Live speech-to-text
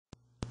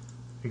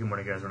Hey, good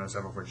morning, guys. We're on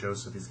several for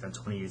Joseph. He's got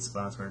 28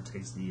 spots. We're going to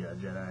take the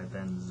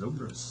Jedi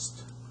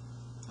Zo.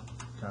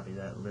 Copy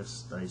that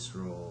list, dice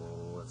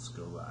roll. Let's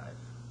go live.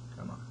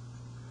 Come on.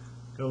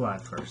 Go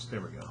live first. There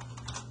we go.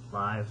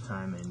 Live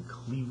time in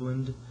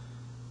Cleveland,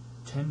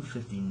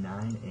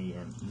 10:59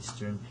 a.m.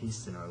 Eastern.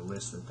 Paste in our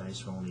list. The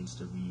dice roll needs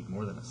to be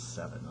more than a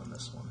 7 on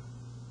this one.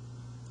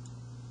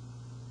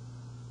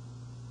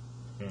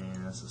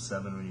 And that's a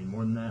 7. We need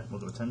more than that. We'll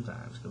go 10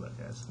 times. Good luck,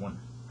 guys. 1,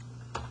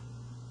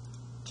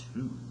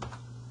 2,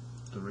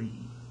 3,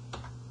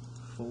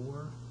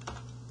 4,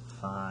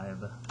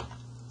 5,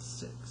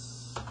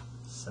 6,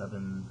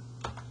 7,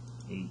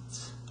 8,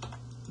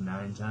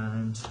 9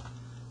 times.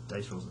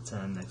 Dice rolls a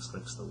 10. Next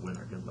click's the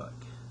winner. Good luck.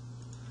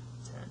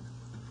 10.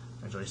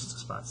 Congratulations to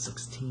spot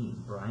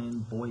 16. Brian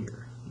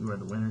Boyer. You are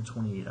the winner.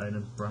 28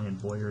 items. Brian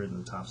Boyer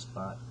in the top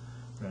spot.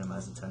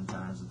 Randomized 10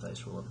 times. The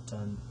dice roll of a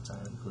 10.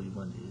 Time in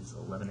Cleveland is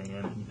 11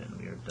 a.m. even.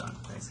 We are done.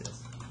 Thanks,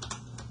 guys.